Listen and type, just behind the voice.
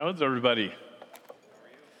How's everybody?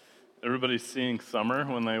 Everybody's seeing summer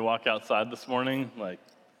when they walk outside this morning. Like,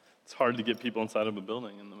 it's hard to get people inside of a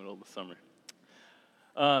building in the middle of the summer.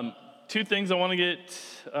 Two things I want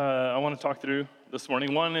to talk through this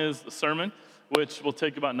morning. One is the sermon, which will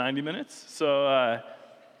take about 90 minutes. So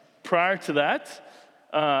prior to that,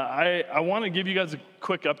 I want to give you guys a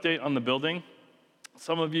quick update on the building.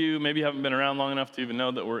 Some of you maybe haven't been around long enough to even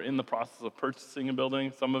know that we're in the process of purchasing a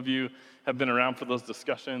building. Some of you have been around for those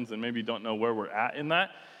discussions and maybe don't know where we're at in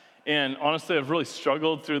that. And honestly, I've really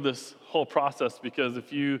struggled through this whole process because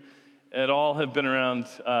if you at all have been around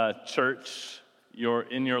church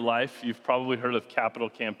in your life, you've probably heard of capital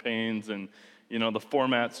campaigns and the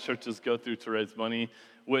formats churches go through to raise money,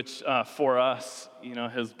 which for us,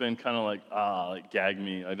 has been kind of like gag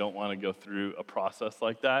me. I don't want to go through a process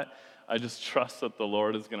like that. I just trust that the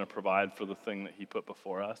Lord is going to provide for the thing that he put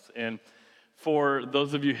before us. And for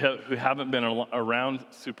those of you who haven't been around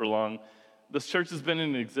super long, this church has been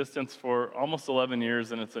in existence for almost 11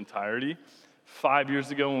 years in its entirety. 5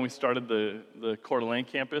 years ago when we started the Coeur d'Alene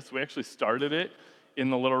campus, we actually started it in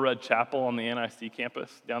the Little Red Chapel on the NIC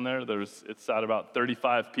campus down there. It's at about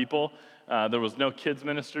 35 people. There was no kids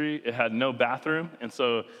ministry. It had no bathroom. And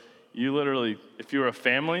so you literally, if you were a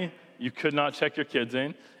family, you could not check your kids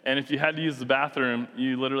in. And if you had to use the bathroom,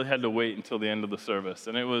 you literally had to wait until the end of the service.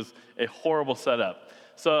 And it was a horrible setup.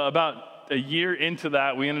 So about a year into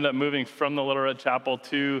that, we ended up moving from the Little Red Chapel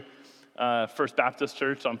to First Baptist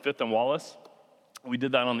Church on 5th and Wallace. We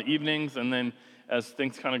did that on the evenings, and then as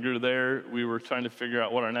things kind of grew there, we were trying to figure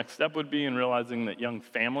out what our next step would be and realizing that young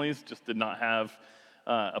families just did not have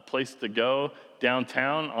a place to go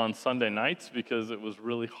downtown on Sunday nights because it was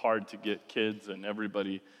really hard to get kids and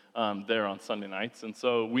everybody there on Sunday nights. And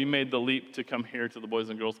so we made the leap to come here to the Boys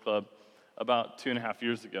and Girls Club about 2.5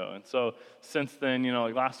 years ago. And so since then,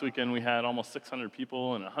 like last weekend we had almost 600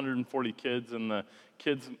 people and 140 kids in the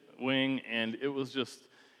kids wing, and it was just,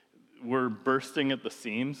 we're bursting at the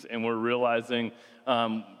seams, and we're realizing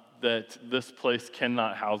that this place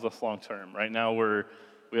cannot house us long term. Right now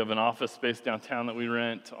we have an office space downtown that we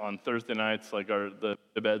rent on Thursday nights, like the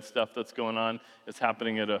bed stuff that's going on is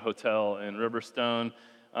happening at a hotel in Riverstone.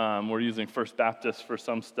 We're using First Baptist for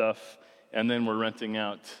some stuff, and then we're renting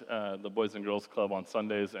out the Boys and Girls Club on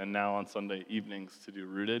Sundays and now on Sunday evenings to do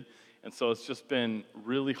Rooted. And so it's just been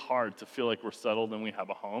really hard to feel like we're settled and we have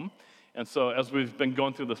a home. And so as we've been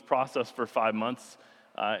going through this process for 5 months,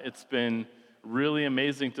 it's been really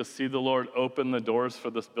amazing to see the Lord open the doors for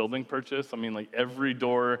this building purchase. I mean, like every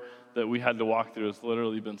door that we had to walk through has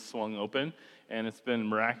literally been swung open, and it's been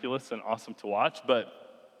miraculous and awesome to watch, but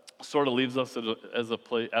sort of leaves us at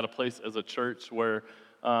a place as a church where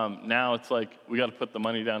now it's like we got to put the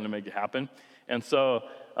money down to make it happen. And so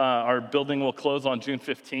our building will close on June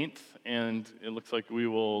 15th, and it looks like we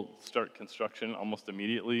will start construction almost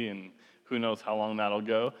immediately, and who knows how long that'll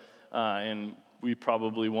go. And we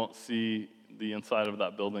probably won't see the inside of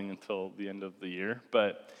that building until the end of the year,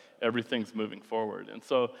 but everything's moving forward. And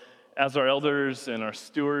so as our elders and our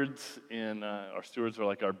stewards are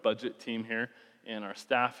like our budget team here, and our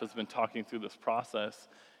staff has been talking through this process,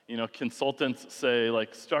 consultants say,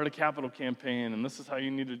 like, start a capital campaign, and this is how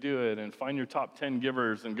you need to do it, and find your top 10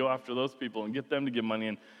 givers, and go after those people, and get them to give money.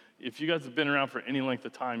 And if you guys have been around for any length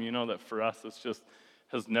of time, you know that for us, it's just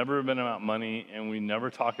has never been about money, and we never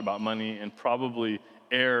talk about money, and probably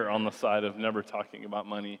err on the side of never talking about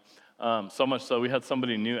money. So much so, we had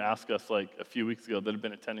somebody new ask us, like, a few weeks ago that had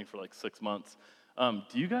been attending for, like, 6 months,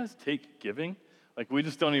 do you guys take giving? Like, we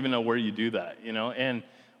just don't even know where you do that, and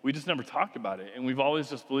we just never talk about it. And we've always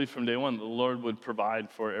just believed from day one that the Lord would provide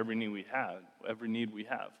for every need we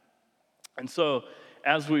have. And so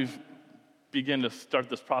as we've begun to start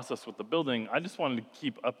this process with the building, I just wanted to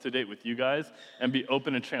keep up to date with you guys and be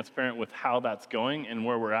open and transparent with how that's going and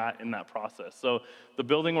where we're at in that process. So the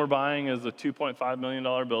building we're buying is a $2.5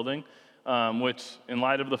 million building, which, in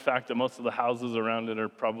light of the fact that most of the houses around it are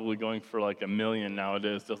probably going for like $1 million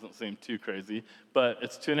nowadays, doesn't seem too crazy, but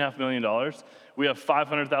it's $2.5 million. We have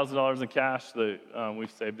 $500,000 in cash that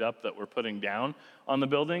we've saved up that we're putting down on the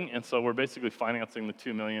building, and so we're basically financing the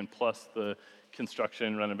 $2 million plus the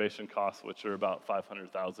construction renovation costs, which are about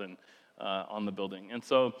 $500,000 on the building. And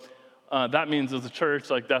so that means as a church,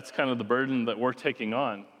 like, that's kind of the burden that we're taking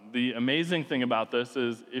on. The amazing thing about this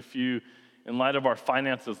is in light of our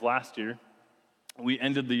finances last year, we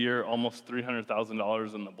ended the year almost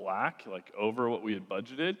 $300,000 in the black, like over what we had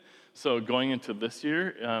budgeted. So going into this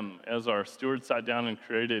year, as our stewards sat down and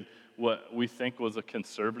created what we think was a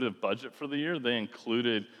conservative budget for the year, they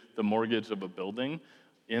included the mortgage of a building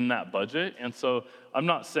in that budget. And so I'm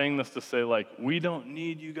not saying this to say, like, we don't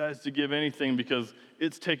need you guys to give anything because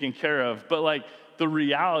it's taken care of. But, like, the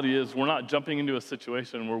reality is we're not jumping into a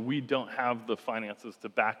situation where we don't have the finances to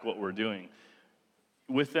back what we're doing.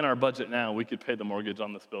 Within our budget now, we could pay the mortgage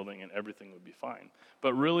on this building and everything would be fine.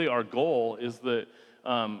 But really our goal is that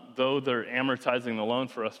though they're amortizing the loan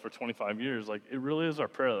for us for 25 years, like it really is our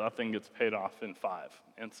prayer that thing gets paid off in 5.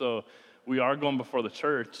 And so we are going before the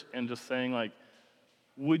church and just saying, like,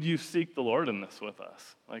 would you seek the Lord in this with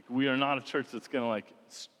us? Like, we are not a church that's going to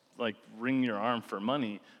like wring your arm for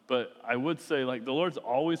money, but I would say, like, the Lord's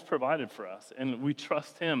always provided for us, and we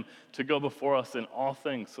trust him to go before us in all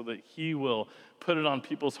things so that he will put it on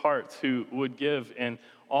people's hearts who would give. And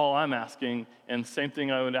all I'm asking, and same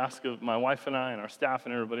thing I would ask of my wife and I and our staff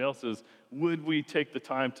and everybody else, is would we take the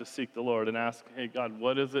time to seek the Lord and ask, hey, God,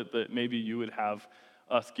 what is it that maybe you would have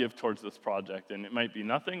us give towards this project? And it might be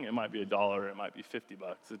nothing, it might be $1, it might be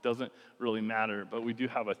 $50. It doesn't really matter, but we do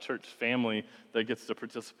have a church family that gets to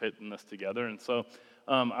participate in this together. And so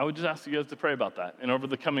I would just ask you guys to pray about that. And over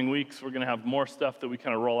the coming weeks, we're going to have more stuff that we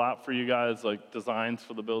kind of roll out for you guys, like designs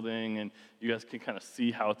for the building, and you guys can kind of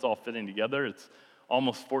see how it's all fitting together. It's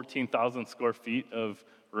almost 14,000 square feet of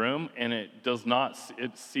room, and it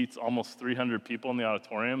seats almost 300 people in the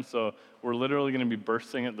auditorium, so we're literally going to be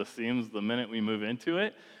bursting at the seams the minute we move into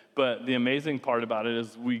it. But the amazing part about it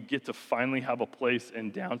is we get to finally have a place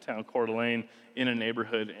in downtown Coeur d'Alene in a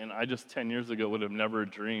neighborhood, and I just 10 years ago would have never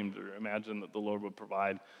dreamed or imagined that the Lord would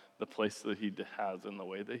provide the place that he has in the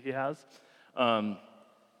way that he has. One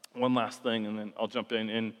last thing, and then I'll jump in.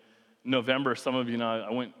 In November, some of you know,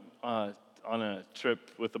 I went on a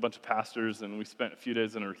trip with a bunch of pastors, and we spent a few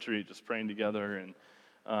days in a retreat just praying together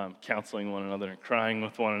and counseling one another and crying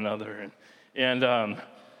with one another. And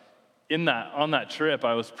on that trip,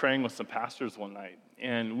 I was praying with some pastors one night,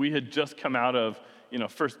 and we had just come out of,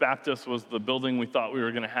 First Baptist was the building we thought we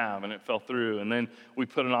were going to have, and it fell through. And then we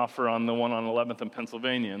put an offer on the one on 11th in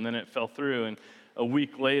Pennsylvania, and then it fell through. And a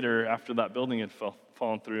week later, after that building had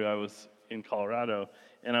fallen through, I was in Colorado,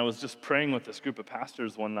 and I was just praying with this group of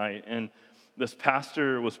pastors one night, and this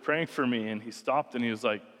pastor was praying for me, and he stopped, and he was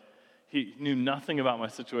like, he knew nothing about my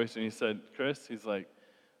situation. He said, Chris, he's like,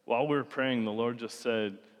 while we were praying, the Lord just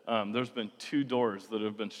said, there's been 2 doors that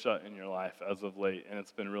have been shut in your life as of late, and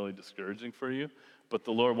it's been really discouraging for you, but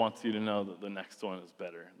the Lord wants you to know that the next one is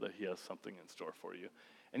better, that he has something in store for you.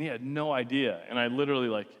 And he had no idea, and I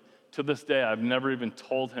literally, to this day, I've never even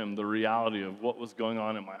told him the reality of what was going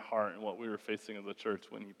on in my heart and what we were facing as a church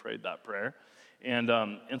when he prayed that prayer. And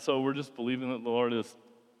so we're just believing that the Lord has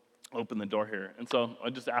opened the door here. And so I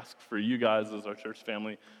just ask for you guys as our church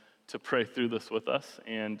family to pray through this with us.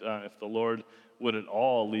 And if the Lord would at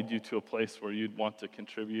all lead you to a place where you'd want to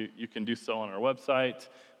contribute, you can do so on our website.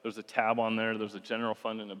 There's a tab on there. There's a general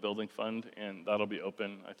fund and a building fund, and that'll be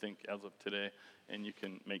open, I think, as of today, and you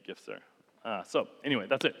can make gifts there. So anyway,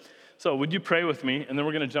 that's it. So would you pray with me, and then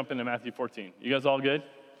we're going to jump into Matthew 14. You guys all good?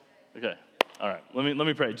 Okay. All right, let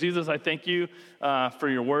me pray. Jesus, I thank you for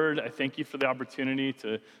your word. I thank you for the opportunity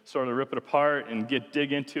to sort of rip it apart and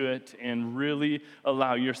dig into it and really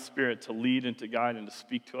allow your spirit to lead and to guide and to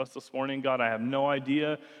speak to us this morning. God, I have no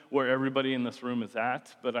idea where everybody in this room is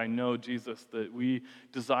at, but I know, Jesus, that we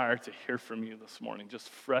desire to hear from you this morning, just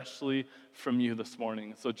freshly from you this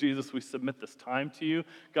morning. So, Jesus, we submit this time to you.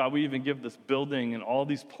 God, we even give this building and all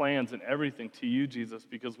these plans and everything to you, Jesus,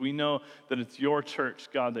 because we know that it's your church,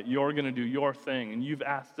 God, that you're going to do your thing, and you've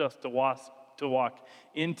asked us to walk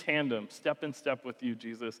in tandem, step in step with you,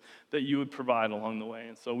 Jesus, that you would provide along the way.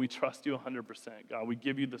 And so we trust you 100%. God, we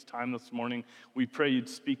give you this time this morning. We pray you'd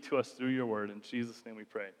speak to us through your word. In Jesus' name we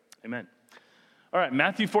pray. Amen. All right,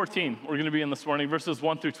 Matthew 14, we're going to be in this morning, verses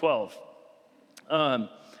 1 through 12. I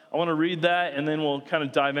want to read that, and then we'll kind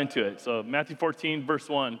of dive into it. So Matthew 14, verse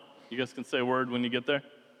 1. You guys can say a word when you get there.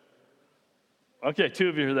 Okay, 2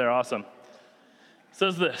 of you are there. Awesome. It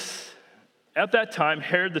says this. At that time,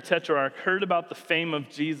 Herod the Tetrarch heard about the fame of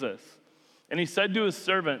Jesus, and he said to his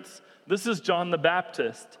servants, "This is John the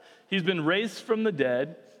Baptist. He's been raised from the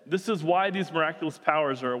dead. This is why these miraculous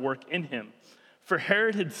powers are at work in him." For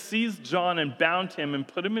Herod had seized John and bound him and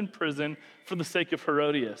put him in prison for the sake of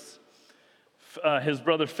Herodias, his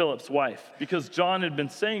brother Philip's wife, because John had been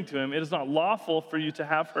saying to him, "It is not lawful for you to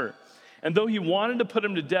have her." And though he wanted to put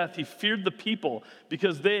him to death, he feared the people,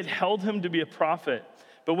 because they had held him to be a prophet.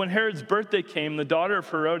 But when Herod's birthday came, the daughter of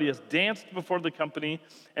Herodias danced before the company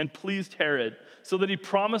and pleased Herod, so that he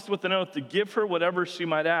promised with an oath to give her whatever she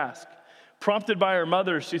might ask. Prompted by her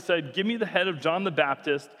mother, she said, "Give me the head of John the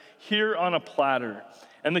Baptist here on a platter."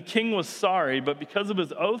 And the king was sorry, but because of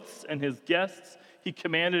his oaths and his guests, he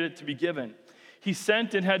commanded it to be given. He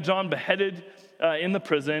sent and had John beheaded in the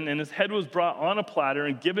prison, and his head was brought on a platter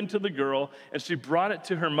and given to the girl, and she brought it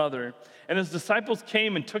to her mother. And his disciples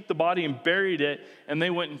came and took the body and buried it, and they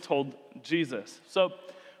went and told Jesus. So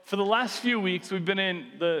for the last few weeks, we've been in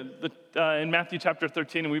in Matthew chapter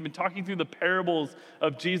 13, and we've been talking through the parables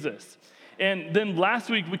of Jesus. And then last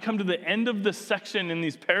week, we come to the end of this section in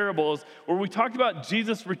these parables where we talked about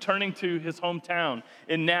Jesus returning to his hometown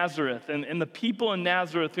in Nazareth and the people in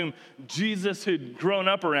Nazareth whom Jesus had grown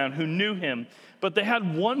up around, who knew him. But they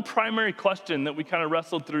had one primary question that we kind of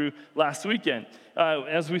wrestled through last weekend,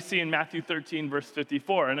 as we see in Matthew 13, verse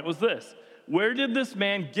 54. And it was this: where did this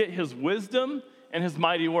man get his wisdom and his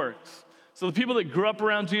mighty works? So the people that grew up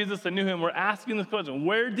around Jesus and knew him were asking this question: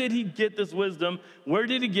 where did he get this wisdom? Where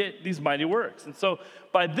did he get these mighty works? And so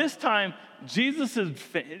by this time,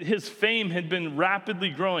 his fame had been rapidly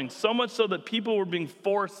growing, so much so that people were being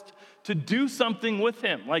forced to do something with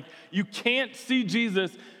him. Like, you can't see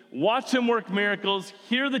Jesus, watch him work miracles,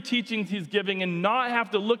 hear the teachings he's giving, and not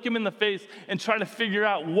have to look him in the face and try to figure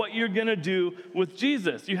out what you're going to do with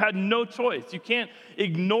Jesus. You had no choice. You can't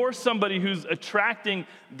ignore somebody who's attracting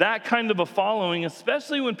that kind of a following,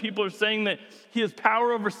 especially when people are saying that he has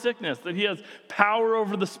power over sickness, that he has power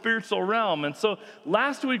over the spiritual realm. And so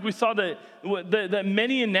last week we saw that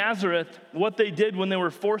many in Nazareth, what they did when they were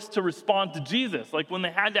forced to respond to Jesus, like when they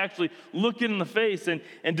had to actually look it in the face and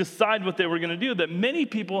decide what they were going to do, that many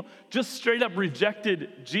people just straight up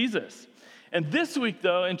rejected Jesus. And this week,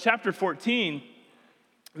 though, in chapter 14,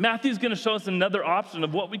 Matthew's going to show us another option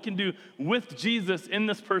of what we can do with Jesus in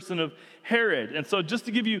this person of Herod. And so just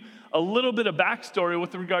to give you a little bit of backstory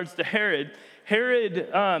with regards to Herod, Herod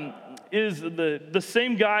is the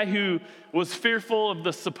same guy who was fearful of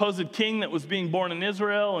the supposed king that was being born in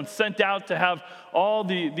Israel and sent out to have all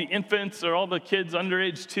the infants or all the kids under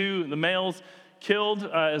age 2, the males, killed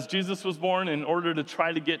as Jesus was born in order to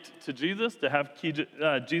try to get to Jesus, to have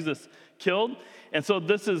Jesus killed. And so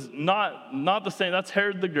this is not the same. That's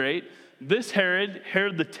Herod the Great. This Herod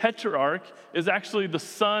the Tetrarch, is actually the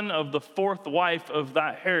son of the fourth wife of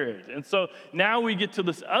that Herod. And so now we get to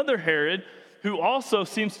this other Herod who also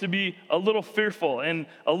seems to be a little fearful and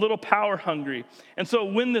a little power hungry. And so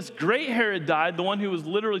when this great Herod died, the one who was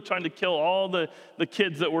literally trying to kill all the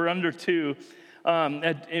kids that were under 2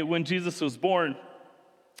 when Jesus was born,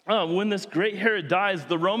 when this great Herod dies,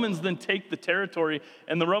 the Romans then take the territory,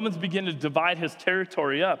 and the Romans begin to divide his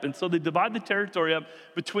territory up. And so they divide the territory up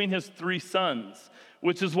between his 3 sons,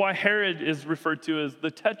 which is why Herod is referred to as the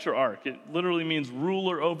Tetrarch. It literally means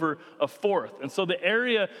ruler over a fourth. And so the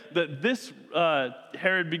area that this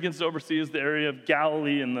Herod begins to oversee is the area of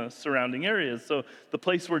Galilee and the surrounding areas. So the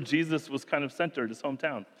place where Jesus was kind of centered, his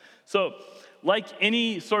hometown. So like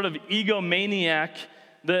any sort of egomaniac,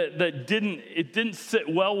 it didn't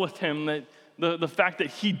sit well with him that the fact that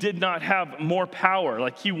he did not have more power.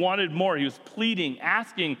 Like, he wanted more. He was pleading,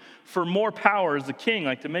 asking for more power as a king,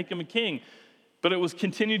 like to make him a king. But it was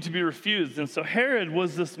continued to be refused. And so Herod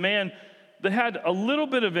was this man that had a little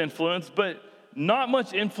bit of influence, but not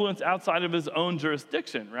much influence outside of his own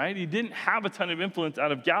jurisdiction, right? He didn't have a ton of influence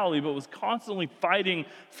out of Galilee, but was constantly fighting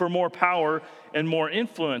for more power and more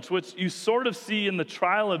influence, which you sort of see in the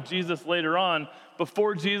trial of Jesus later on,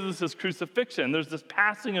 before Jesus' crucifixion. There's this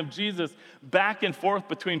passing of Jesus back and forth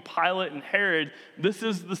between Pilate and Herod. This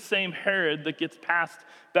is the same Herod that gets passed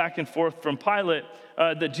back and forth from Pilate,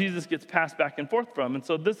 that Jesus gets passed back and forth from. And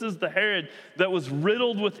so this is the Herod that was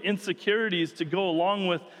riddled with insecurities to go along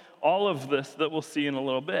with all of this that we'll see in a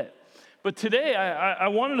little bit. But today, I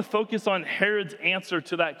wanted to focus on Herod's answer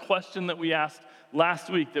to that question that we asked last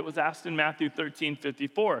week, that was asked in Matthew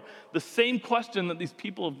 13:54. The same question that these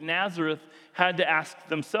people of Nazareth had to ask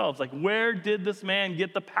themselves, like, where did this man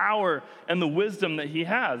get the power and the wisdom that he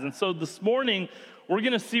has? And so this morning, we're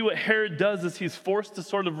going to see what Herod does as he's forced to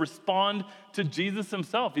sort of respond to Jesus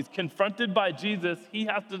himself. He's confronted by Jesus. He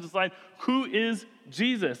has to decide, who is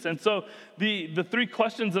Jesus? And so the 3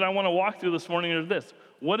 questions that I want to walk through this morning are this: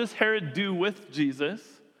 what does Herod do with Jesus?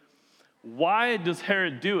 Why does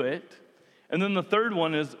Herod do it? And then the third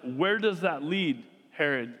one is, where does that lead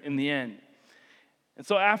Herod in the end? And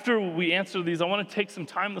so after we answer these, I want to take some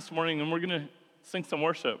time this morning, and we're going to sing some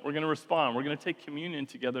worship. We're going to respond. We're going to take communion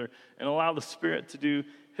together and allow the Spirit to do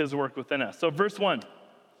his work within us. So verse 1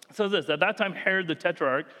 says this: at that time Herod the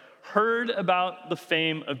Tetrarch heard about the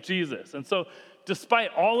fame of Jesus. And so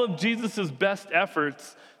despite all of Jesus' best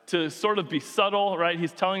efforts to sort of be subtle, right?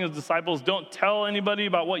 He's telling his disciples, don't tell anybody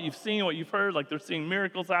about what you've seen, what you've heard. Like they're seeing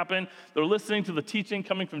miracles happen. They're listening to the teaching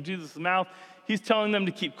coming from Jesus' mouth. He's telling them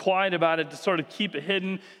to keep quiet about it, to sort of keep it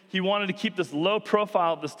hidden. He wanted to keep this low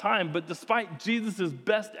profile at this time, but despite Jesus'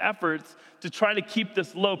 best efforts to try to keep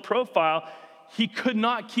this low profile, he could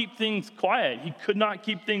not keep things quiet. He could not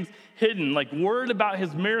keep things hidden. Like word about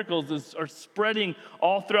his miracles are spreading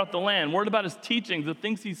all throughout the land. Word about his teachings, the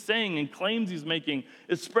things he's saying and claims he's making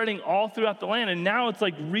is spreading all throughout the land. And now it's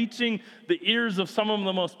like reaching the ears of some of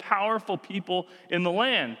the most powerful people in the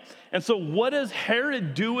land. And so what does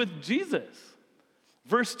Herod do with Jesus?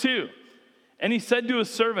 Verse 2, and he said to his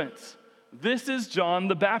servants, this is John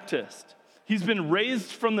the Baptist. He's been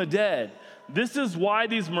raised from the dead. This is why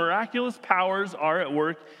these miraculous powers are at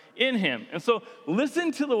work in him. And so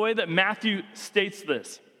listen to the way that Matthew states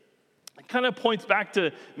this. It kind of points back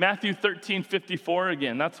to Matthew 13:54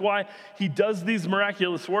 again. That's why he does these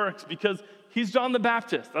miraculous works, because he's John the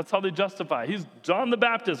Baptist. That's how they justify. He's John the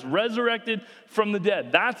Baptist, resurrected from the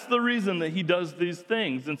dead. That's the reason that he does these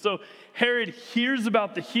things. And so Herod hears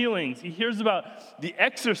about the healings. He hears about the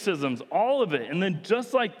exorcisms, all of it. And then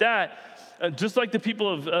just like that, just like the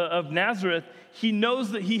people of Nazareth, he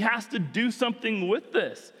knows that he has to do something with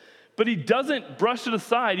this. But he doesn't brush it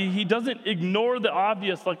aside. He doesn't ignore the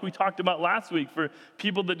obvious like we talked about last week for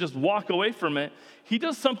people that just walk away from it. He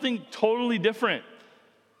does something totally different.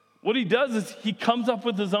 What he does is he comes up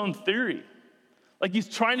with his own theory. Like he's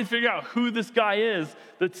trying to figure out who this guy is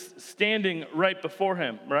that's standing right before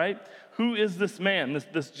him, right? Who is this man,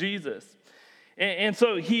 this Jesus? And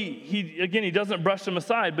so he doesn't brush him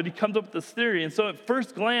aside, but he comes up with this theory. And so at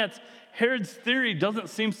first glance, Herod's theory doesn't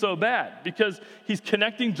seem so bad because he's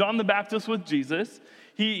connecting John the Baptist with Jesus.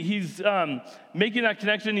 He's making that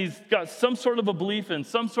connection. He's got some sort of a belief in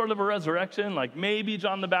some sort of a resurrection, like maybe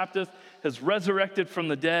John the Baptist has resurrected from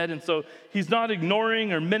the dead. And so he's not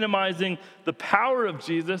ignoring or minimizing the power of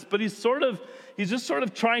Jesus, but he's just sort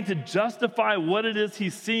of trying to justify what it is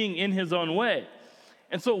he's seeing in his own way.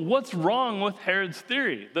 And so what's wrong with Herod's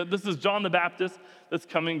theory that this is John the Baptist that's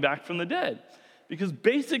coming back from the dead? Because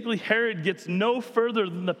basically Herod gets no further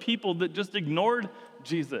than the people that just ignored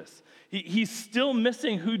Jesus. He's still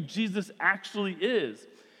missing who Jesus actually is.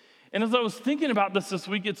 And as I was thinking about this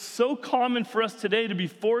week, it's so common for us today to be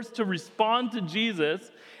forced to respond to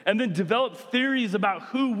Jesus and then develop theories about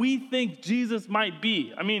who we think Jesus might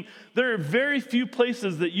be. I mean, there are very few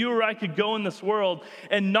places that you or I could go in this world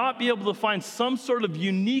and not be able to find some sort of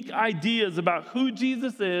unique ideas about who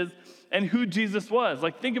Jesus is and who Jesus was.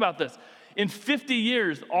 Like, think about this. In 50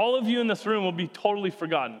 years, all of you in this room will be totally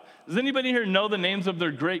forgotten. Does anybody here know the names of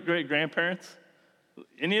their great-great-grandparents?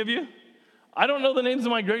 Any of you? I don't know the names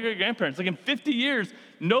of my great-great-grandparents. Like in 50 years,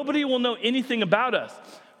 nobody will know anything about us.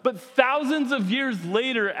 But thousands of years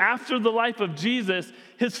later, after the life of Jesus,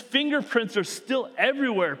 his fingerprints are still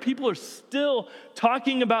everywhere. People are still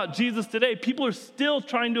talking about Jesus today. People are still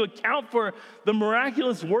trying to account for the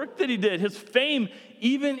miraculous work that he did. His fame,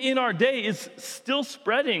 even in our day, is still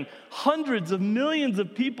spreading. Hundreds of millions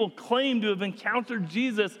of people claim to have encountered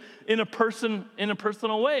Jesus in a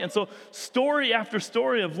personal way. And so story after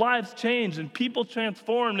story of lives changed and people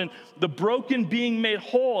transformed and the broken being made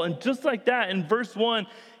whole. And just like that, in verse 1,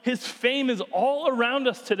 his fame is all around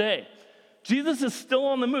us today. Jesus is still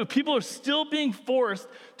on the move. People are still being forced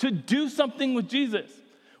to do something with Jesus.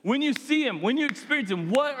 When you see him, when you experience him,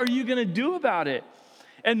 what are you going to do about it?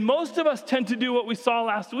 And most of us tend to do what we saw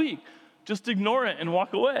last week. Just ignore it and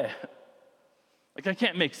walk away. Like, I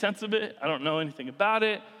can't make sense of it. I don't know anything about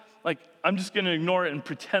it. Like, I'm just going to ignore it and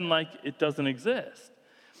pretend like it doesn't exist.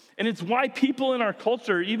 And it's why people in our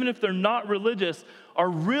culture, even if they're not religious, are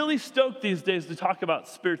really stoked these days to talk about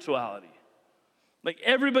spirituality. Like,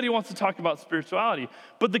 everybody wants to talk about spirituality,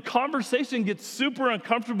 but the conversation gets super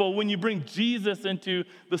uncomfortable when you bring Jesus into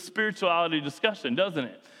the spirituality discussion, doesn't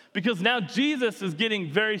it? Because now Jesus is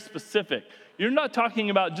getting very specific. You're not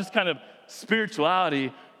talking about just kind of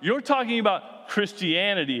spirituality. You're talking about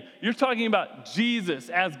Christianity. You're talking about Jesus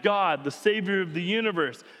as God, the Savior of the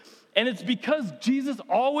universe. And it's because Jesus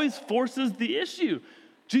always forces the issue.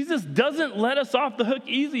 Jesus doesn't let us off the hook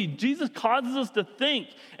easy. Jesus causes us to think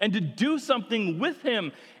and to do something with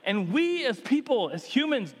him. And we as people, as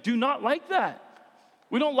humans, do not like that.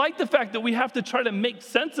 We don't like the fact that we have to try to make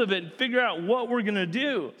sense of it and figure out what we're going to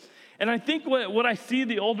do. And I think what I see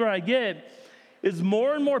the older I get is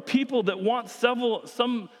more and more people that want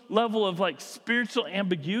some level of like spiritual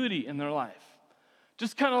ambiguity in their life.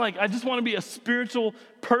 Just kind of like, I just want to be a spiritual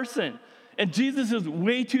person. And Jesus is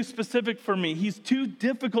way too specific for me. He's too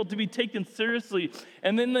difficult to be taken seriously.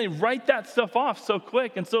 And then they write that stuff off so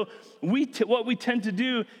quick. And so what we tend to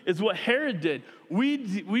do is what Herod did.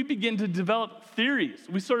 We begin to develop theories.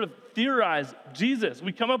 We sort of theorize Jesus.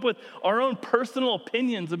 We come up with our own personal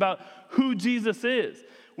opinions about who Jesus is.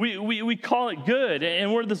 We call it good,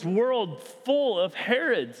 and we're this world full of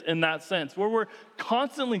Herods in that sense, where we're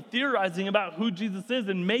constantly theorizing about who Jesus is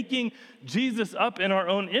and making Jesus up in our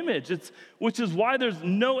own image. Which is why there's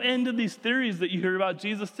no end to these theories that you hear about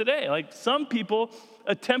Jesus today. Like, some people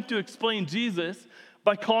attempt to explain Jesus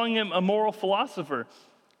by calling him a moral philosopher.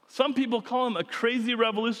 Some people call him a crazy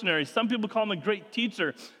revolutionary. Some people call him a great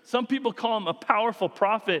teacher. Some people call him a powerful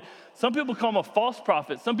prophet. Some people call him a false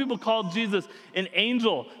prophet. Some people call Jesus an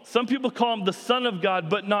angel. Some people call him the Son of God,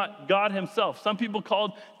 but not God himself. Some people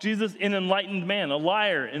called Jesus an enlightened man, a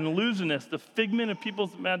liar, an illusionist, a figment of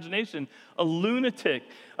people's imagination, a lunatic,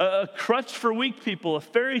 a crutch for weak people, a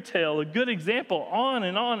fairy tale, a good example, on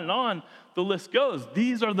and on and on the list goes.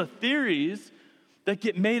 These are the theories that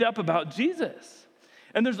get made up about Jesus.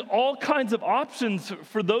 And there's all kinds of options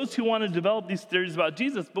for those who want to develop these theories about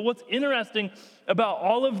Jesus. But what's interesting about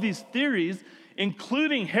all of these theories,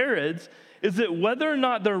 including Herod's, is that whether or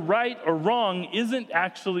not they're right or wrong isn't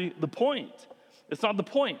actually the point. It's not the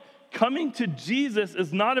point. Coming to Jesus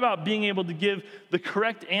is not about being able to give the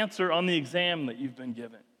correct answer on the exam that you've been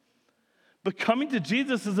given. But coming to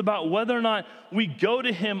Jesus is about whether or not we go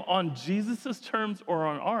to him on Jesus' terms or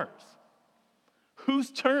on ours.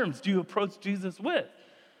 Whose terms do you approach Jesus with?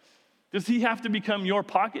 Does he have to become your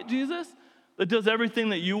pocket Jesus that does everything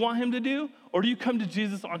that you want him to do? Or do you come to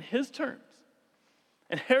Jesus on his terms?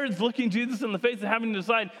 And Herod's looking Jesus in the face and having to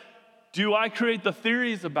decide, do I create the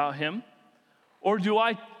theories about him? Or do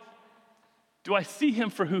I see him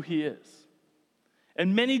for who he is?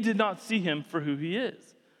 And many did not see him for who he is.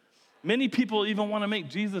 Many people even want to make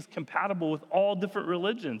Jesus compatible with all different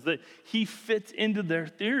religions, that he fits into their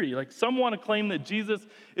theory. Like, some want to claim that Jesus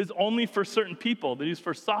is only for certain people, that he's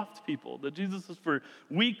for soft people, that Jesus is for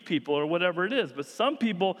weak people, or whatever it is. But some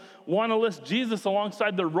people want to list Jesus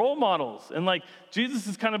alongside their role models. And like, Jesus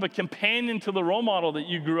is kind of a companion to the role model that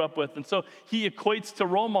you grew up with. And so he equates to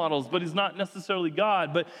role models, but he's not necessarily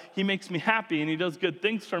God, but he makes me happy and he does good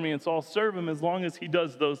things for me. And so I'll serve him as long as he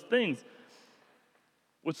does those things.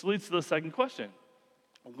 Which leads to the second question.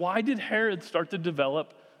 Why did Herod start to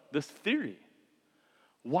develop this theory?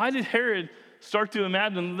 Why did Herod start to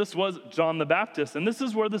imagine this was John the Baptist? And this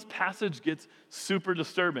is where this passage gets super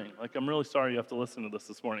disturbing. Like, I'm really sorry you have to listen to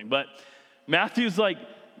this morning. But Matthew's like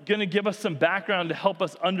going to give us some background to help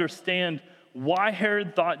us understand why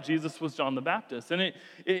Herod thought Jesus was John the Baptist. And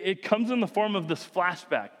it comes in the form of this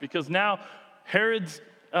flashback, because now Herod's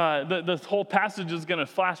this whole passage is going to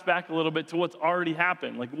flash back a little bit to what's already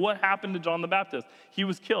happened. Like, what happened to John the Baptist? He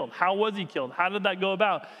was killed. How was he killed? How did that go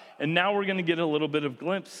about? And now we're going to get a little bit of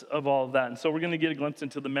glimpse of all of that. And so we're going to get a glimpse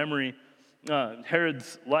into the memory,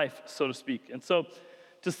 Herod's life, so to speak. And so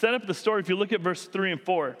to set up the story, if you look at verse 3 and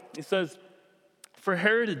 4, it says, "For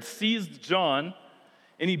Herod had seized John,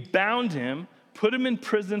 and he bound him, put him in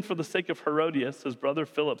prison for the sake of Herodias, his brother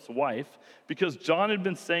Philip's wife, because John had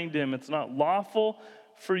been saying to him, 'It's not lawful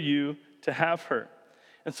for you to have her.'"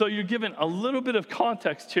 And so you're given a little bit of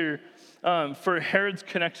context here for Herod's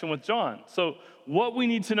connection with John. So what we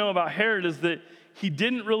need to know about Herod is that he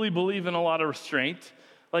didn't really believe in a lot of restraint.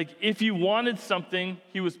 Like, if he wanted something,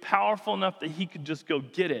 he was powerful enough that he could just go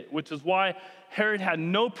get it, which is why Herod had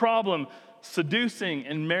no problem seducing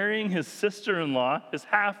and marrying his sister-in-law, his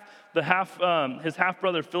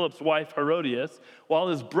half-brother Philip's wife, Herodias, while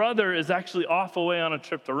his brother is actually off away on a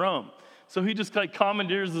trip to Rome. So he just like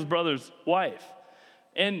commandeers his brother's wife.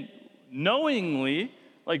 And knowingly,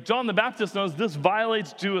 like, John the Baptist knows this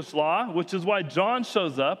violates Jewish law, which is why John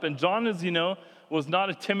shows up. And John, as you know, was not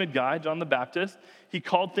a timid guy, John the Baptist. He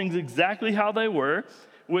called things exactly how they were,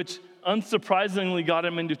 which unsurprisingly got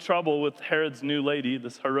him into trouble with Herod's new lady,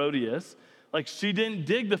 this Herodias. Like, she didn't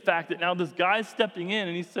dig the fact that now this guy's stepping in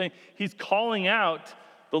and he's calling out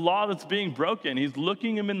the law that's being broken. He's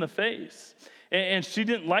looking him in the face. And she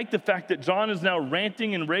didn't like the fact that John is now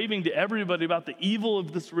ranting and raving to everybody about the evil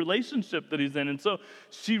of this relationship that he's in. And so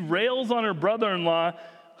she rails on her brother-in-law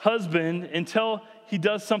husband until he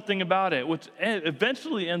does something about it, which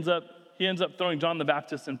eventually ends up throwing John the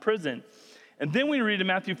Baptist in prison. And then we read in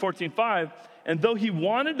Matthew 14:5, "And though he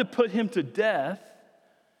wanted to put him to death,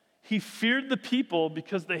 he feared the people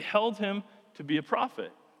because they held him to be a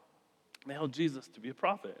prophet." They held Jesus to be a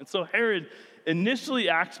prophet. And so Herod initially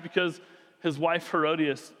acts because his wife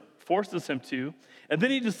Herodias forces him to. And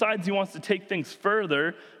then he decides he wants to take things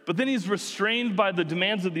further, but then he's restrained by the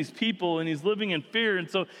demands of these people, and he's living in fear. And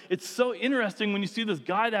so it's so interesting when you see this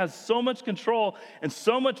guy that has so much control and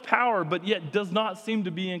so much power, but yet does not seem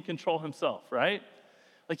to be in control himself, right?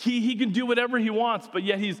 Like he can do whatever he wants, but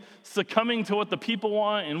yet he's succumbing to what the people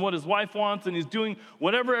want and what his wife wants, and he's doing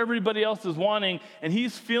whatever everybody else is wanting, and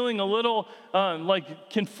he's feeling a little like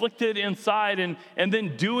conflicted inside, and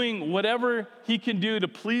then doing whatever he can do to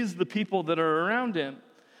please the people that are around him.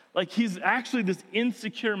 Like he's actually this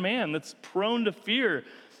insecure man that's prone to fear.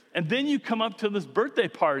 And then you come up to this birthday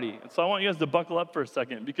party. And so I want you guys to buckle up for a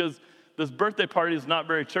second, because this birthday party is not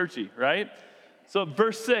very churchy, right? So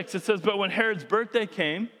verse 6, it says, "But when Herod's birthday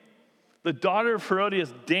came, the daughter of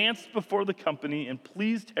Herodias danced before the company and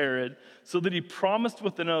pleased Herod, so that he promised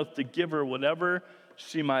with an oath to give her whatever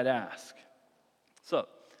she might ask." So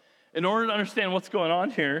in order to understand what's going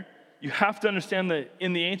on here, you have to understand that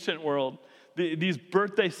in the ancient world, these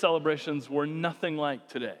birthday celebrations were nothing like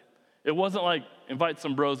today. It wasn't like, invite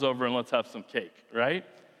some bros over and let's have some cake, right?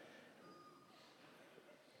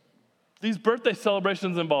 These birthday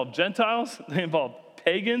celebrations involved Gentiles, they involved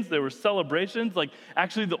pagans, they were celebrations. Like,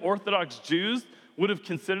 actually, the Orthodox Jews would have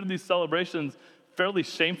considered these celebrations fairly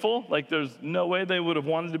shameful. Like, there's no way they would have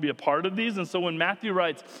wanted to be a part of these. And so when Matthew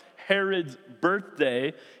writes Herod's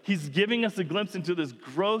birthday, he's giving us a glimpse into this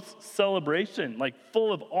gross celebration, like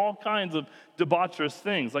full of all kinds of debaucherous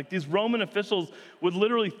things. Like, these Roman officials would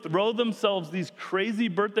literally throw themselves these crazy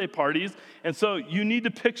birthday parties. And so you need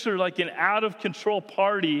to picture like an out-of-control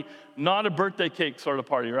party, not a birthday cake sort of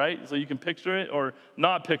party, right? So you can picture it or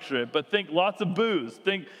not picture it, but think lots of booze,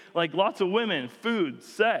 think like lots of women, food,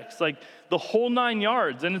 sex, like the whole 9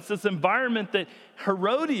 yards. And it's this environment that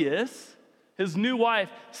Herodias, his new wife,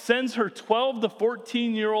 sends her 12 to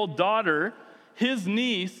 14-year-old daughter, his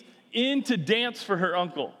niece, in to dance for her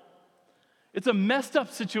uncle. It's a messed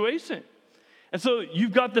up situation. And so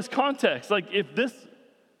you've got this context. Like, if does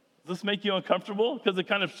this make you uncomfortable? Because it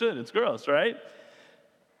kind of should. It's gross, right?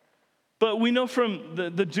 But we know from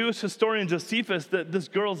the Jewish historian Josephus that this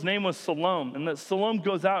girl's name was Salome, and that Salome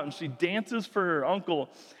goes out and she dances for her uncle.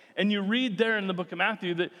 And you read there in the book of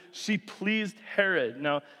Matthew that she pleased Herod.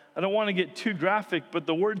 Now, I don't want to get too graphic, but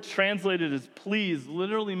the word translated as please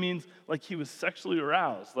literally means like he was sexually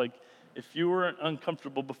aroused. Like, if you weren't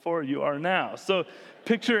uncomfortable before, you are now. So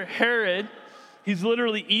picture Herod. He's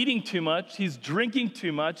literally eating too much. He's drinking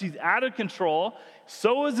too much. He's out of control.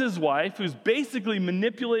 So is his wife, who's basically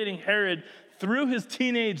manipulating Herod through his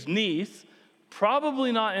teenage niece.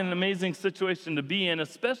 Probably not an amazing situation to be in,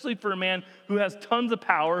 especially for a man who has tons of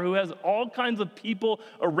power, who has all kinds of people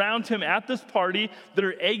around him at this party that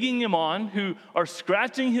are egging him on, who are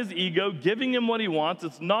scratching his ego, giving him what he wants.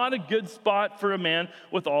 It's not a good spot for a man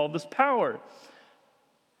with all this power.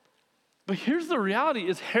 But here's the reality,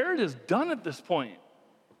 is Herod is done at this point.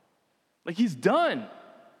 Like, he's done.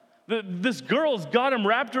 This girl's got him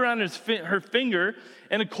wrapped around her finger,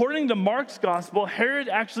 and according to Mark's gospel, Herod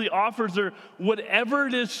actually offers her whatever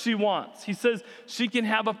it is she wants. He says she can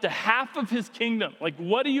have up to half of his kingdom. Like,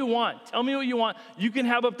 what do you want? Tell me what you want. You can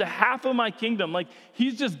have up to half of my kingdom. Like,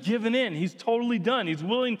 he's just given in. He's totally done. He's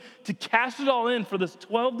willing to cash it all in for this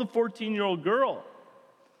 12 to 14-year-old girl.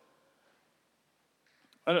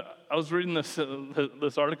 I was reading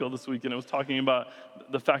this article this week, and it was talking about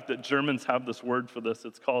the fact that Germans have this word for this.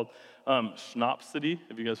 It's called Schnapsidee.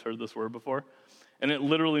 Have you guys heard this word before? And it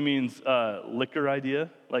literally means liquor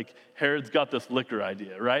idea. Like, Herod's got this liquor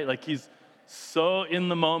idea, right? Like, he's so in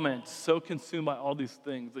the moment, so consumed by all these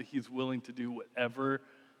things that he's willing to do whatever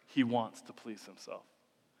he wants to please himself.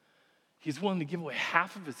 He's willing to give away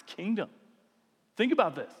half of his kingdom. Think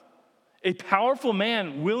about this. A powerful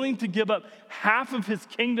man willing to give up half of his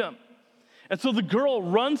kingdom. And so the girl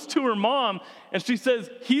runs to her mom and she says,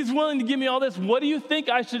 he's willing to give me all this. What do you think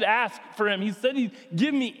I should ask for him? He said he'd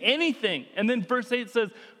give me anything. And then verse 8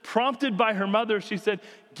 says, prompted by her mother, she said,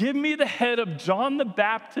 give me the head of John the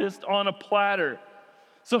Baptist on a platter.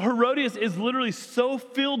 So Herodias is literally so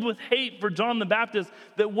filled with hate for John the Baptist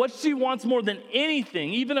that what she wants more than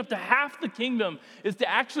anything, even up to half the kingdom, is to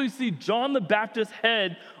actually see John the Baptist's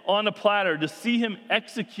head on a platter, to see him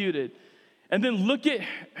executed. And then look at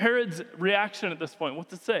Herod's reaction at this point.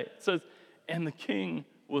 What's it say? It says, and the king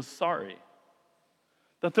was sorry.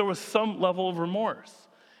 That there was some level of remorse.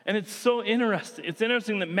 And it's so interesting. It's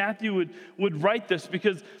interesting that Matthew would write this,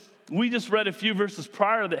 because we just read a few verses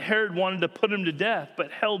prior that Herod wanted to put him to death, but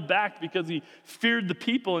held back because he feared the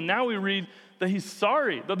people. And now we read that he's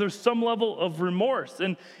sorry, that there's some level of remorse.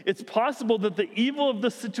 And it's possible that the evil of the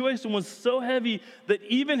situation was so heavy that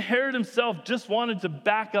even Herod himself just wanted to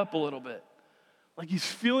back up a little bit. Like he's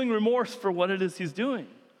feeling remorse for what it is he's doing.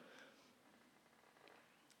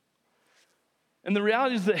 And the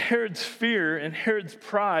reality is that Herod's fear and Herod's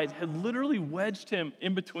pride had literally wedged him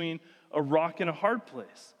in between a rock and a hard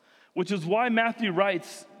place, which is why Matthew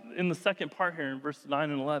writes in the second part here in verses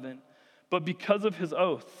 9 and 11, but because of his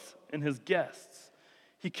oaths and his guests,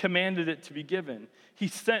 he commanded it to be given. He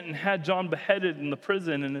sent and had John beheaded in the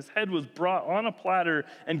prison, and his head was brought on a platter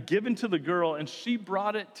and given to the girl, and she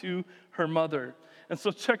brought it to her mother. And so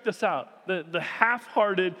check this out. The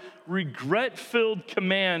half-hearted, regret-filled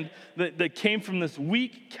command that came from this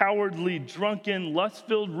weak, cowardly, drunken,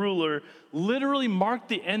 lust-filled ruler literally marked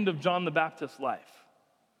the end of John the Baptist's life.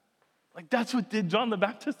 Like that's what did John the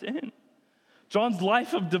Baptist in. John's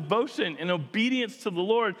life of devotion and obedience to the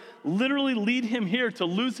Lord literally lead him here to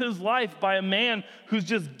lose his life by a man who's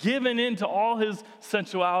just given in to all his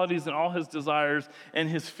sensualities and all his desires and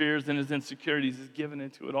his fears and his insecurities. He's given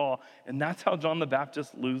into it all. And that's how John the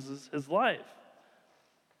Baptist loses his life.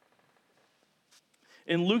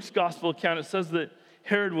 In Luke's gospel account, it says that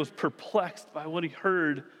Herod was perplexed by what he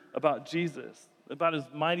heard about Jesus, about his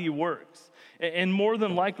mighty works. And more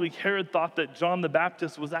than likely, Herod thought that John the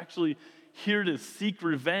Baptist was actually here to seek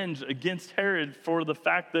revenge against Herod for the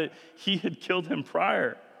fact that he had killed him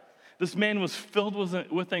prior. This man was filled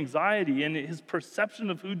with anxiety, and his perception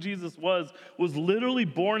of who Jesus was literally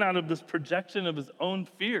born out of this projection of his own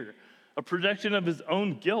fear, a projection of his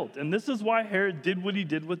own guilt. And this is why Herod did what he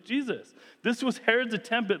did with Jesus. This was Herod's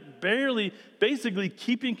attempt at basically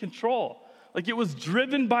keeping control. Like it was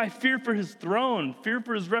driven by fear for his throne, fear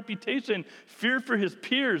for his reputation, fear for his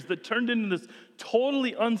peers that turned into this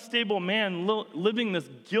totally unstable man living this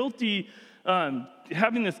guilty,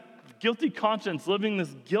 having this guilty conscience, living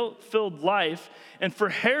this guilt-filled life. And for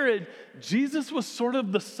Herod, Jesus was sort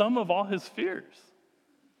of the sum of all his fears.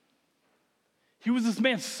 He was this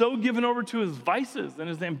man so given over to his vices and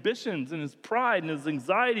his ambitions and his pride and his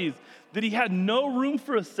anxieties that he had no room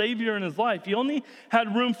for a savior in his life. He only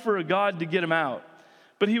had room for a God to get him out.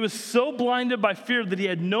 But he was so blinded by fear that he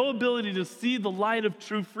had no ability to see the light of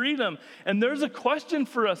true freedom. And there's a question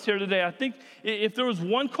for us here today. I think if there was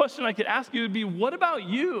one question I could ask you, it would be, what about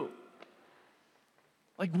you?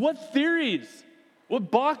 Like what theories, what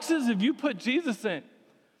boxes have you put Jesus in?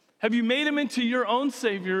 Have you made him into your own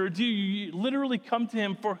Savior, or do you literally come to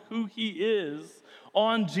him for who he is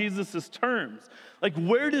on Jesus' terms? Like,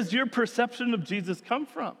 where does your perception of Jesus come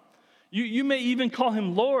from? You may even call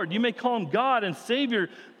him Lord. You may call him God and Savior,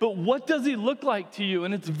 but what does he look like to you?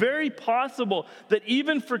 And it's very possible that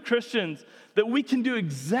even for Christians, that we can do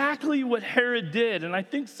exactly what Herod did. And I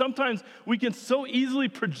think sometimes we can so easily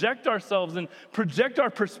project ourselves and project our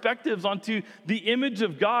perspectives onto the image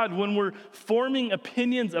of God when we're forming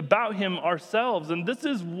opinions about him ourselves. And this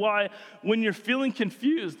is why when you're feeling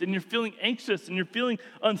confused and you're feeling anxious and you're feeling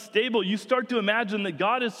unstable, you start to imagine that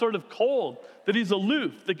God is sort of cold, that he's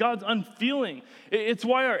aloof, that God's unfeeling. It's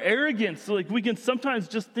why our arrogance, like we can sometimes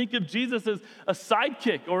just think of Jesus as a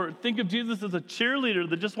sidekick or think of Jesus as a cheerleader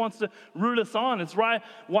that just wants to root us on. It's why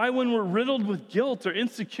when we're riddled with guilt or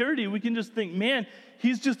insecurity, we can just think, man,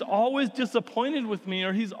 he's just always disappointed with me,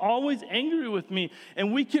 or he's always angry with me.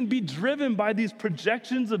 And we can be driven by these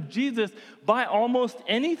projections of Jesus by almost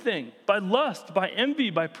anything, by lust, by envy,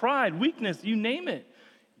 by pride, weakness, you name it.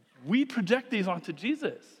 We project these onto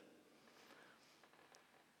Jesus.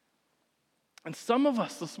 And some of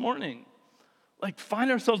us this morning, like,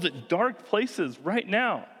 find ourselves at dark places right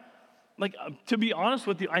now. Like, to be honest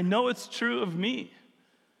with you, I know it's true of me,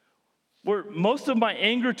 where most of my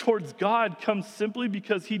anger towards God comes simply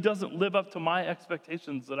because he doesn't live up to my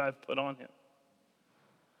expectations that I've put on him.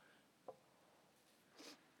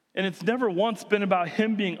 And it's never once been about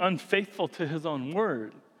him being unfaithful to his own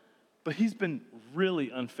word, but he's been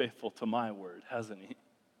really unfaithful to my word, hasn't he?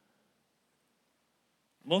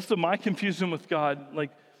 Most of my confusion with God,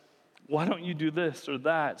 like, why don't you do this or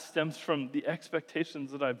that, stems from the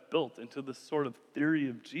expectations that I've built into this sort of theory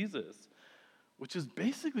of Jesus, which is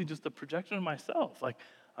basically just a projection of myself. Like,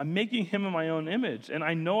 I'm making him in my own image. And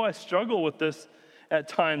I know I struggle with this at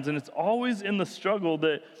times, and it's always in the struggle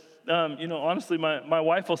that, honestly, my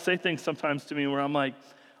wife will say things sometimes to me where I'm like,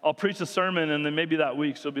 I'll preach a sermon, and then maybe that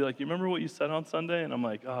week she'll be like, you remember what you said on Sunday? And I'm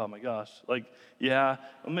like, oh my gosh, like, yeah,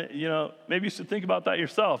 maybe you should think about that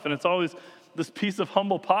yourself. And it's always this piece of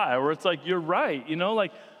humble pie where it's like, you're right,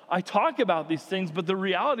 like I talk about these things, but the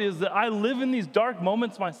reality is that I live in these dark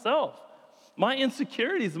moments myself. My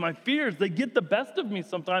insecurities and my fears, they get the best of me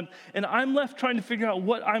sometimes, and I'm left trying to figure out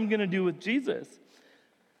what I'm going to do with Jesus.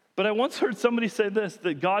 But I once heard somebody say this,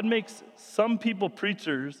 that God makes some people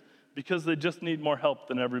preachers because they just need more help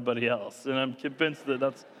than everybody else. And I'm convinced that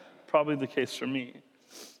that's probably the case for me.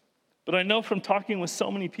 But I know from talking with so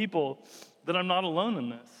many people that I'm not alone in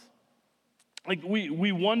this. Like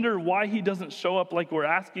we wonder why he doesn't show up like we're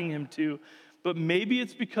asking him to, but maybe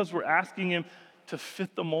it's because we're asking him to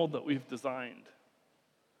fit the mold that we've designed.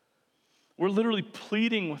 We're literally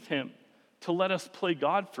pleading with him to let us play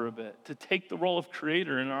God for a bit, to take the role of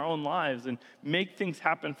creator in our own lives and make things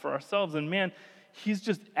happen for ourselves. And man, he's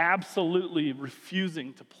just absolutely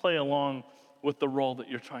refusing to play along with the role that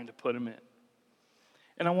you're trying to put him in.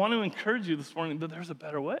 And I want to encourage you this morning that there's a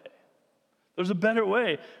better way. There's a better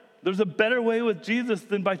way. There's a better way with Jesus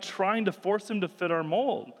than by trying to force him to fit our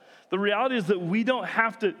mold. The reality is that we don't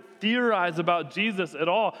have to theorize about Jesus at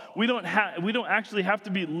all. We don't actually have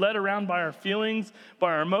to be led around by our feelings,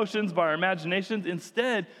 by our emotions, by our imaginations.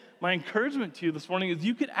 Instead, my encouragement to you this morning is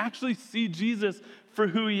you could actually see Jesus for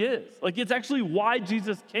who he is. Like, it's actually why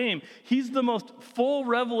Jesus came. He's the most full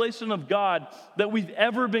revelation of God that we've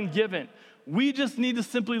ever been given. We just need to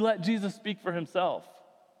simply let Jesus speak for himself.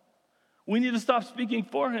 We need to stop speaking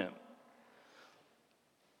for him.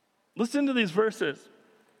 Listen to these verses.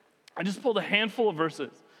 I just pulled a handful of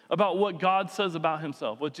verses about what God says about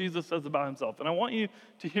himself, what Jesus says about himself. And I want you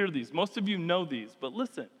to hear these. Most of you know these, but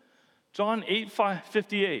listen. John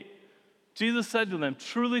 8:58. Jesus said to them,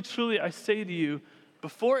 "Truly, truly, I say to you,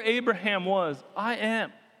 before Abraham was, I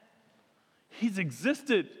am." He's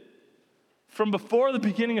existed from before the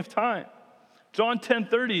beginning of time. John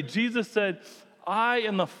 10:30, Jesus said, "I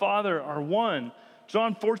and the Father are one."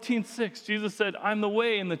 John 14:6, Jesus said, "I'm the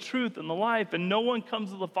way and the truth and the life, and no one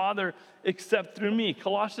comes to the Father except through me."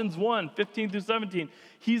 Colossians 1:15-17,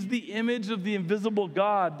 he's the image of the invisible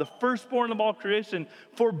God, the firstborn of all creation.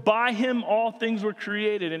 For by him all things were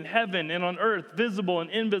created in heaven and on earth, visible and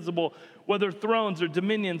invisible, whether thrones or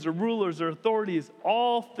dominions or rulers or authorities,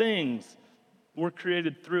 all things were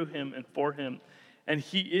created through him and for him. And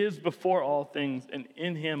he is before all things, and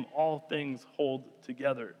in him all things hold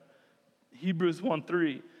together. Hebrews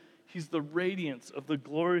 1:3, he's the radiance of the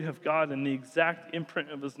glory of God and the exact imprint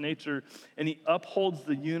of his nature, and he upholds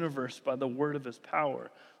the universe by the word of his power.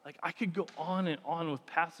 Like, I could go on and on with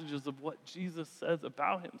passages of what Jesus says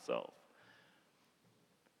about himself.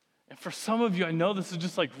 And for some of you, I know this is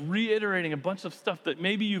just like reiterating a bunch of stuff that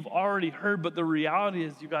maybe you've already heard, but the reality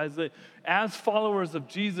is, you guys, that as followers of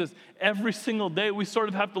Jesus, every single day we sort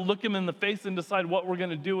of have to look him in the face and decide what we're going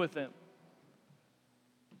to do with him.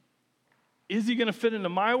 Is he going to fit into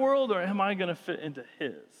my world, or am I going to fit into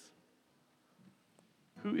his?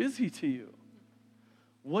 Who is he to you?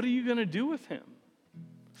 What are you going to do with him?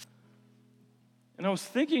 And I was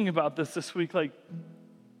thinking about this week, like,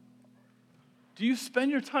 do you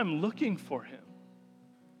spend your time looking for him?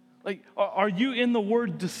 Like, are you in the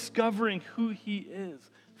Word discovering who he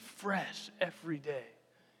is fresh every day?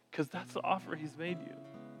 Because that's the offer he's made you.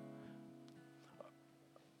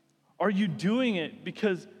 Are you doing it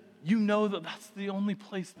because you know that that's the only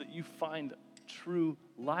place that you find true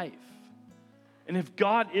life? And if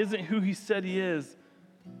God isn't who he said he is,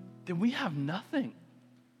 then we have nothing.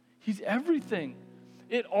 He's everything.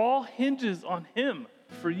 It all hinges on him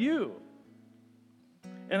for you.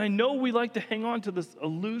 And I know we like to hang on to this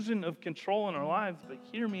illusion of control in our lives, but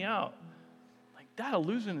hear me out. Like, that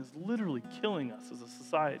illusion is literally killing us as a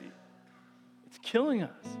society. It's killing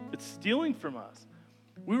us. It's stealing from us.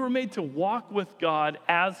 We were made to walk with God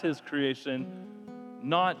as his creation,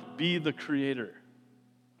 not be the creator.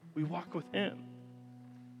 We walk with him.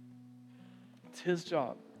 It's his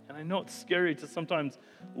job. And I know it's scary to sometimes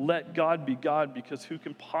let God be God, because who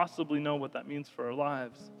can possibly know what that means for our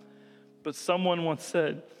lives? But someone once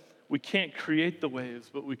said, we can't create the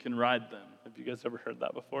waves, but we can ride them. Have you guys ever heard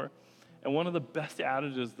that before? And one of the best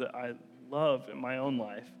adages that I love in my own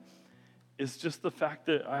life is just the fact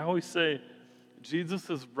that I always say, Jesus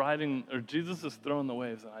is throwing the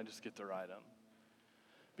waves and I just get to ride them.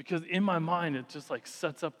 Because in my mind, it just like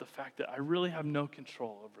sets up the fact that I really have no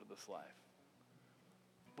control over this life.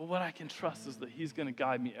 But what I can trust is that he's going to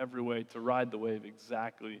guide me every way to ride the wave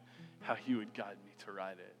exactly how he would guide me to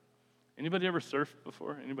ride it. Anybody ever surfed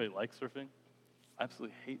before? Anybody like surfing? I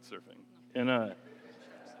absolutely hate surfing. And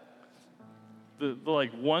the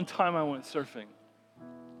like one time I went surfing,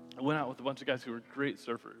 I went out with a bunch of guys who were great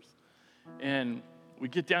surfers. And we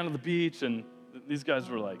get down to the beach, and these guys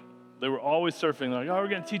were like, they were always surfing. They're like, oh, we're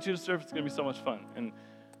going to teach you to surf. It's going to be so much fun.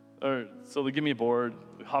 So they give me a board.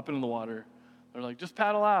 We hop into the water. They're like, just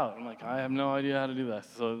paddle out. I'm like, I have no idea how to do that.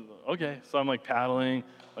 So, okay. So I'm like paddling,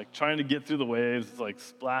 like trying to get through the waves. It's like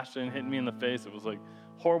splashing, hitting me in the face. It was like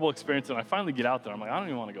horrible experience. And I finally get out there. I'm like, I don't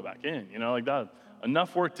even want to go back in. Like that,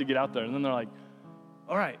 enough work to get out there. And then they're like,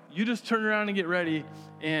 all right, you just turn around and get ready.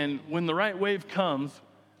 And when the right wave comes,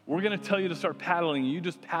 we're going to tell you to start paddling. You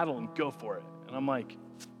just paddle and go for it. And I'm like,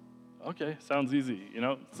 okay, sounds easy,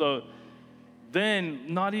 So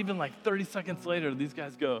then not even like 30 seconds later, these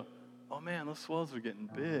guys go, oh man, those swells are getting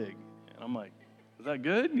big. And I'm like, is that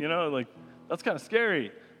good? Like, that's kind of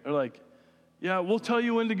scary. They're like, yeah, we'll tell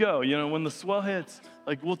you when to go. When the swell hits,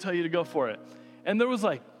 like, we'll tell you to go for it. And there was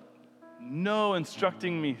like no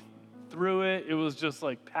instructing me through it. It was just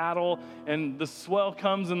like paddle, and the swell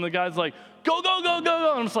comes, and the guy's like, go, go, go, go,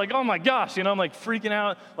 go. I'm just like, oh my gosh, I'm like freaking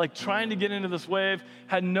out, like trying to get into this wave.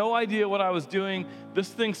 Had no idea what I was doing. This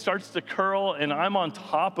thing starts to curl, and I'm on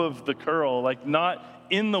top of the curl, like not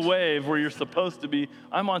in the wave where you're supposed to be.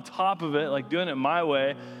 I'm on top of it, like doing it my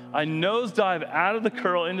way. I nosedive out of the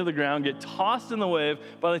curl into the ground, get tossed in the wave.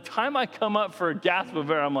 By the time I come up for a gasp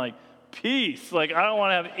of air, I'm like, peace. Like, I don't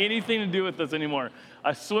want to have anything to do with this anymore.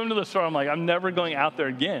 I swim to the shore. I'm like, I'm never going out there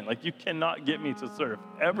again. Like, you cannot get me to surf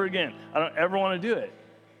ever again. I don't ever want to do it.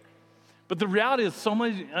 But the reality is so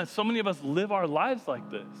many of us live our lives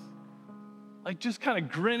like this. Like, just kind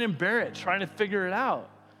of grin and bear it, trying to figure it out,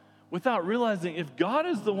 without realizing if God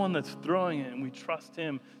is the one that's throwing it and we trust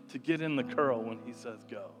him to get in the curl when he says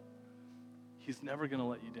go, he's never going to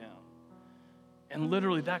let you down. And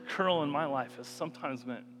literally that curl in my life has sometimes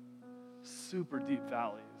meant super deep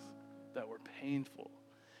valleys that were painful.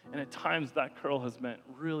 And at times that curl has meant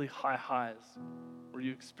really high highs where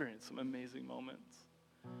you experience some amazing moments.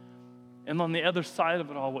 And on the other side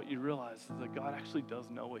of it all, what you realize is that God actually does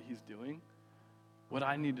know what he's doing. What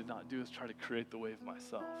I need to not do is try to create the wave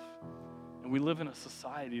myself. And we live in a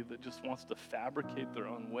society that just wants to fabricate their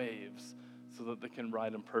own waves so that they can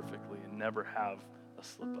ride them perfectly and never have a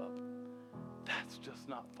slip up. That's just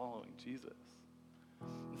not following Jesus.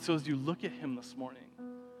 And so as you look at him this morning,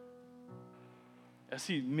 as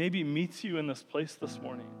he maybe meets you in this place this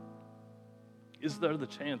morning, is there the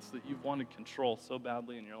chance that you've wanted control so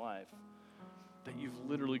badly in your life that you've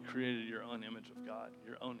literally created your own image of God,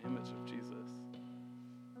 your own image of Jesus?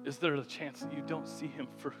 Is there a chance that you don't see him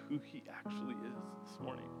for who he actually is this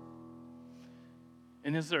morning?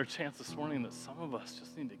 And is there a chance this morning that some of us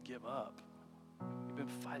just need to give up? We've been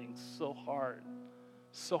fighting so hard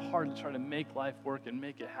to try to make life work and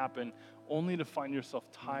make it happen, only to find yourself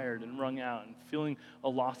tired and wrung out and feeling a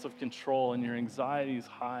loss of control, and your anxiety is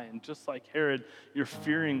high. And just like Herod, you're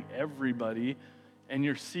fearing everybody, and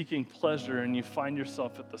you're seeking pleasure, and you find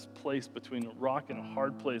yourself at this place between a rock and a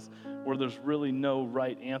hard place where there's really no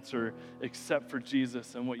right answer except for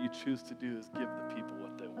Jesus, and what you choose to do is give the people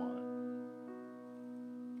what they want.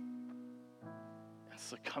 And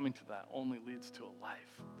succumbing to that only leads to a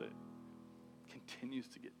life that continues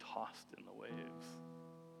to get tossed in the waves.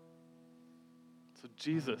 So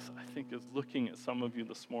Jesus, I think, is looking at some of you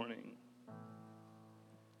this morning,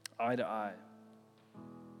 eye to eye.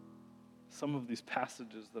 Some of these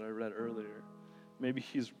passages that I read earlier, maybe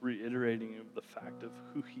he's reiterating the fact of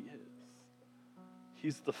who he is.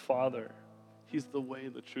 He's the Father. He's the way,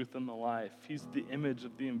 the truth, and the life. He's the image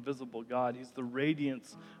of the invisible God. He's the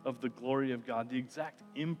radiance of the glory of God, the exact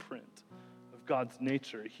imprint of God's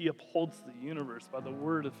nature. He upholds the universe by the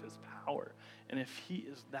word of his power. And if he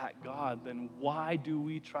is that God, then why do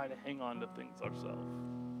we try to hang on to things ourselves?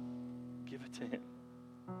 Give it to him.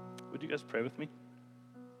 Would you guys pray with me?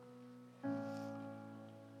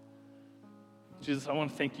 Jesus, I want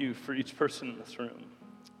to thank you for each person in this room.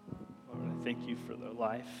 Lord, I thank you for their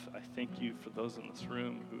life. I thank you for those in this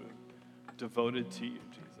room who are devoted to you,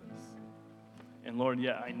 Jesus. And Lord,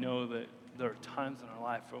 I know that there are times in our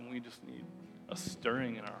life when we just need a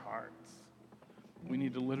stirring in our hearts. We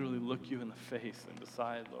need to literally look you in the face and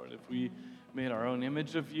decide, Lord, if we made our own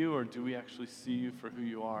image of you, or do we actually see you for who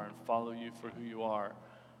you are and follow you for who you are?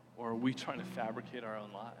 Or are we trying to fabricate our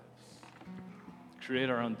own lives?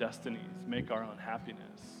 Create our own destinies, make our own happiness.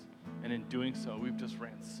 And in doing so, we've just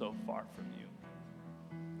ran so far from you.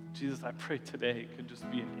 Jesus, I pray today could just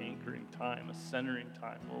be an anchoring time, a centering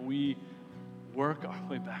time, where we work our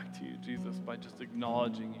way back to you, Jesus, by just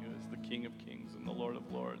acknowledging you as the King of Kings and the Lord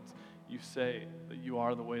of Lords. You say that you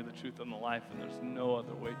are the way, the truth, and the life, and there's no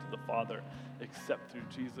other way to the Father except through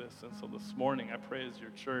Jesus. And so this morning, I pray as your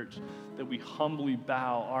church that we humbly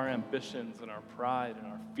bow our ambitions and our pride and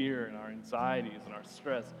our fear and our anxieties and our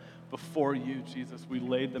stress before you, Jesus. We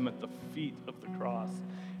lay them at the feet of the cross,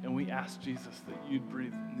 and we ask, Jesus, that you'd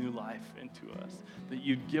breathe new life into us, that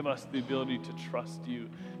you'd give us the ability to trust you,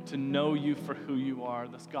 to know you for who you are,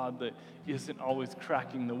 this God that isn't always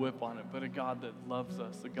cracking the whip on it, but a God that loves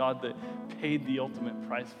us, a God that paid the ultimate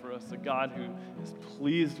price for us, a God who is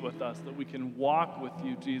pleased with us, that we can walk with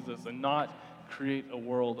you, Jesus, and not create a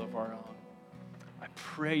world of our own. I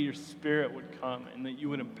pray your Spirit would come and that you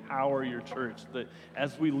would empower your church, that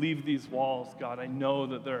as we leave these walls, God, I know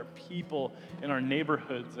that there are people in our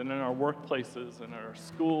neighborhoods and in our workplaces and our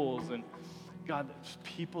schools, and God, there's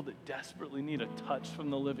people that desperately need a touch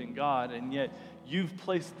from the living God, and yet you've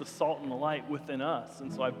placed the salt and the light within us.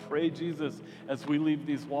 And so I pray, Jesus, as we leave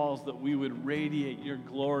these walls, that we would radiate your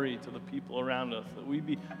glory to the people around us, that we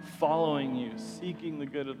be following you, seeking the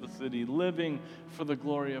good of the city, living for the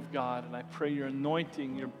glory of God. And I pray your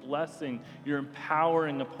anointing, your blessing, your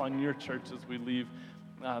empowering upon your church as we leave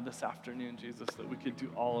this afternoon, Jesus, that we could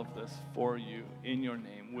do all of this for you, in your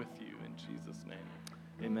name, with you, in Jesus' name.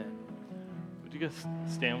 Amen. Would you guys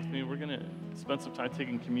stand with me? We're going to spend some time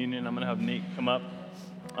taking communion. I'm going to have Nate come up,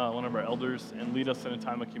 one of our elders, and lead us in a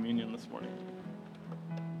time of communion this morning.